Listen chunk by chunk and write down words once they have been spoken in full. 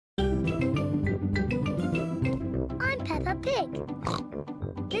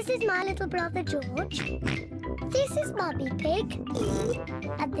Pig. This is my little brother George. This is Mummy Pig.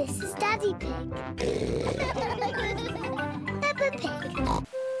 And this is Daddy Pig. Peppa Pig.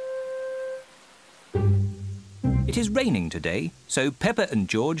 It is raining today, so Peppa and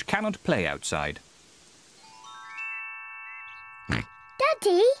George cannot play outside.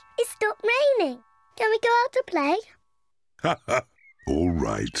 Daddy, it stopped raining. Can we go out to play? Ha ha! All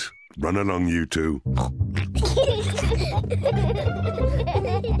right. Run along, you two.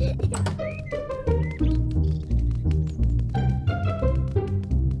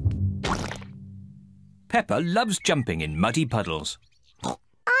 Peppa loves jumping in muddy puddles.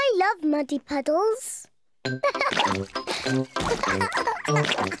 I love muddy puddles.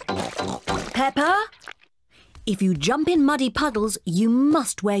 Peppa, if you jump in muddy puddles, you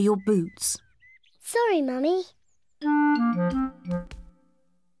must wear your boots. Sorry, Mummy.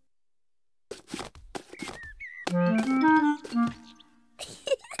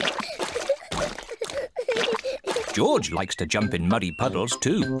 George likes to jump in muddy puddles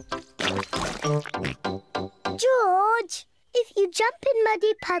too. George, if you jump in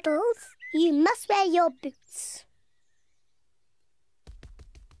muddy puddles, you must wear your boots.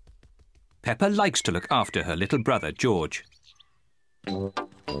 Peppa likes to look after her little brother George.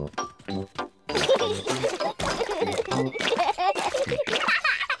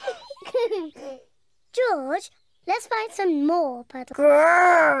 George, let's find some more puddles.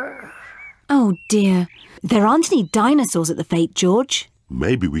 Oh dear, there aren't any dinosaurs at the fete, George.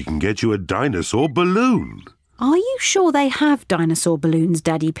 Maybe we can get you a dinosaur balloon. Are you sure they have dinosaur balloons,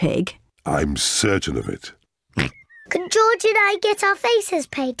 Daddy Pig? I'm certain of it. Can George and I get our faces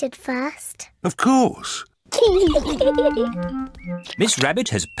painted first? Of course. Miss Rabbit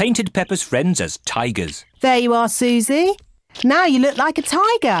has painted Peppa's friends as tigers. There you are, Susie. Now you look like a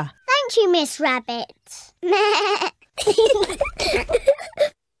tiger. Thank you, Miss Rabbit.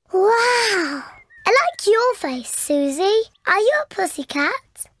 Wow! I like your face, Susie. Are you a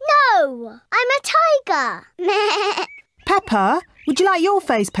pussycat? No, I'm a tiger. Peppa, would you like your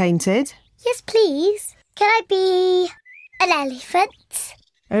face painted? Yes, please. Can I be an elephant?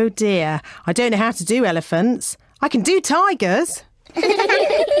 Oh dear, I don't know how to do elephants. I can do tigers.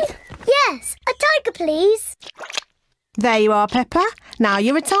 Yes, a tiger, please. There you are, Peppa. Now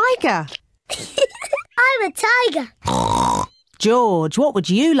you're a tiger. I'm a tiger. George, what would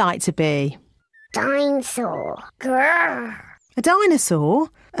you like to be? Dinosaur. Grrr. A dinosaur?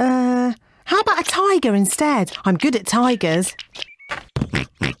 How about a tiger instead? I'm good at tigers. I'm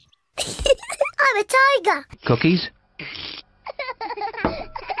a tiger. Cookies?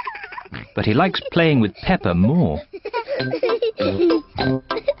 But he likes playing with Peppa more. I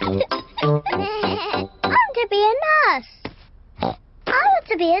want to be a nurse. I want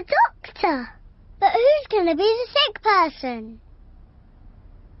to be a doctor. But who's going to be the sick person?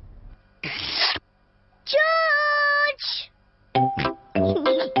 George!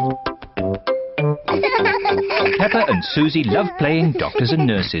 Peppa and Susie love playing doctors and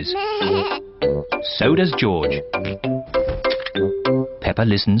nurses. So does George. Peppa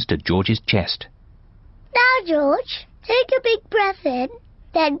listens to George's chest. Now, George, take a big breath in,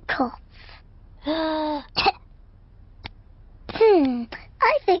 then cough.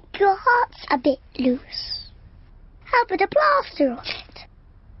 I think your heart's a bit loose. How about a plaster on it?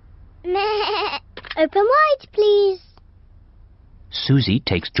 Open wide, please. Susie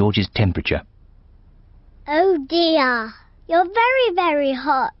takes George's temperature. Oh dear, you're very, very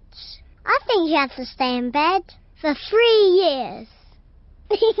hot. I think you have to stay in bed for 3 years.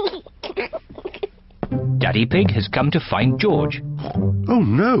 Daddy Pig has come to find George. Oh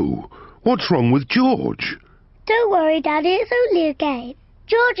no! What's wrong with George? Don't worry, Daddy, it's only a game.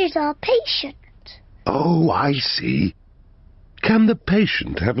 George is our patient. Oh, I see. Can the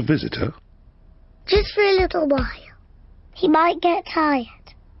patient have a visitor? Just for a little while. He might get tired.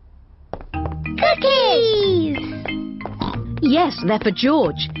 Cookies! Yes, they're for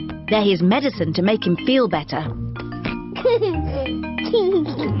George. They're his medicine to make him feel better.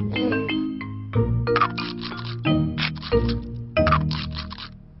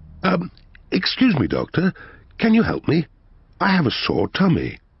 Excuse me, Doctor. Can you help me? I have a sore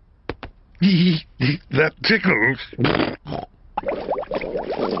tummy. That tickles.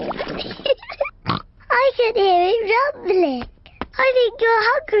 I can hear it rumbling. I think you're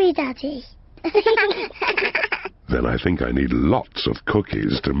hungry, Daddy. Then I think I need lots of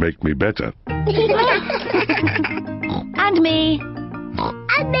cookies to make me better. And me.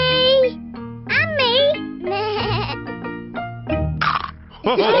 And me. And me.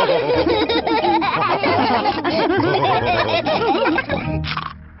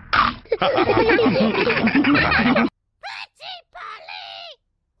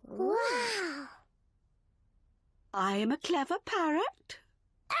 am a clever parrot.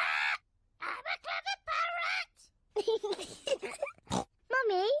 I'm a clever parrot!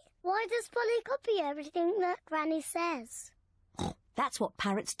 Mummy, why does Polly copy everything that Granny says? That's what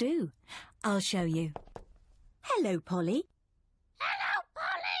parrots do. I'll show you. Hello, Polly. Hello,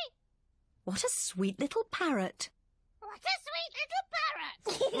 Polly! What a sweet little parrot. What a sweet little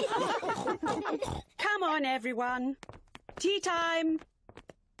parrot! Come on, everyone. Tea time.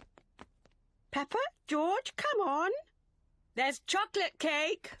 Pepper, George, come on. There's chocolate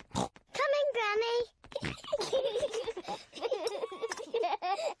cake. Coming, Granny.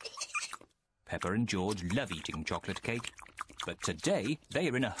 Pepper and George love eating chocolate cake, but today they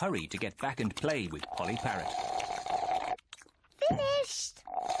are in a hurry to get back and play with Polly Parrot. Finished.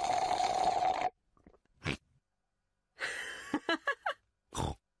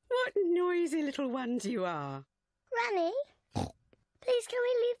 What noisy little ones you are. Granny, please can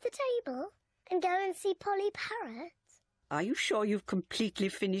we leave the table and go and see Polly Parrot? Are you sure you've completely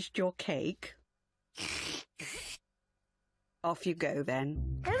finished your cake? Off you go,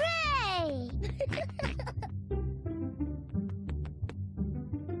 then. Hooray!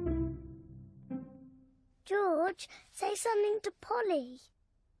 George, say something to Polly.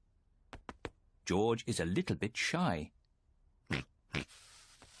 George is a little bit shy.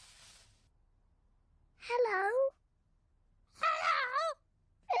 Hello? Hello?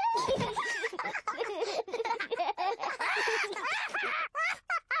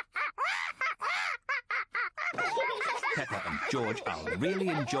 Pepper and George are really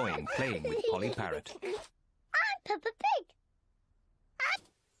enjoying playing with Polly Parrot. I'm Peppa Pig.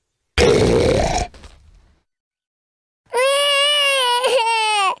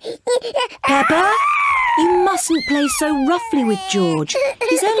 Pepper, you mustn't play so roughly with George.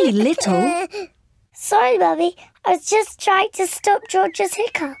 He's only little. Sorry, Mummy. I was just trying to stop George's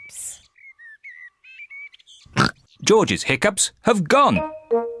hiccups. George's hiccups have gone.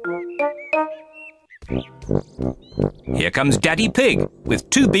 Here comes Daddy Pig with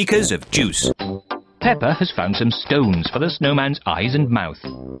 2 beakers of juice. Pepper has found some stones for the snowman's eyes and mouth.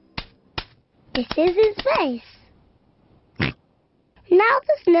 This is his face. Now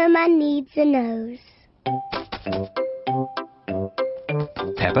the snowman needs a nose.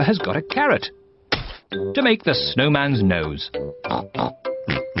 Pepper has got a carrot to make the snowman's nose.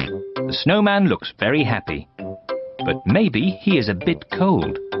 The snowman looks very happy, but maybe he is a bit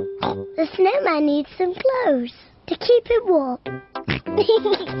cold. The snowman needs some clothes to keep it warm.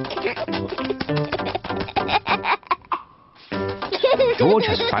 George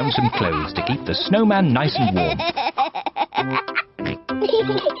has found some clothes to keep the snowman nice and warm.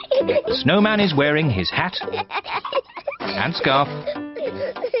 The snowman is wearing his hat and scarf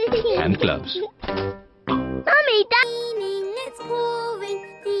and gloves. Mummy, It's pouring,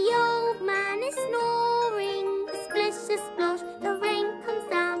 the old man is snoring. Splish, splash, the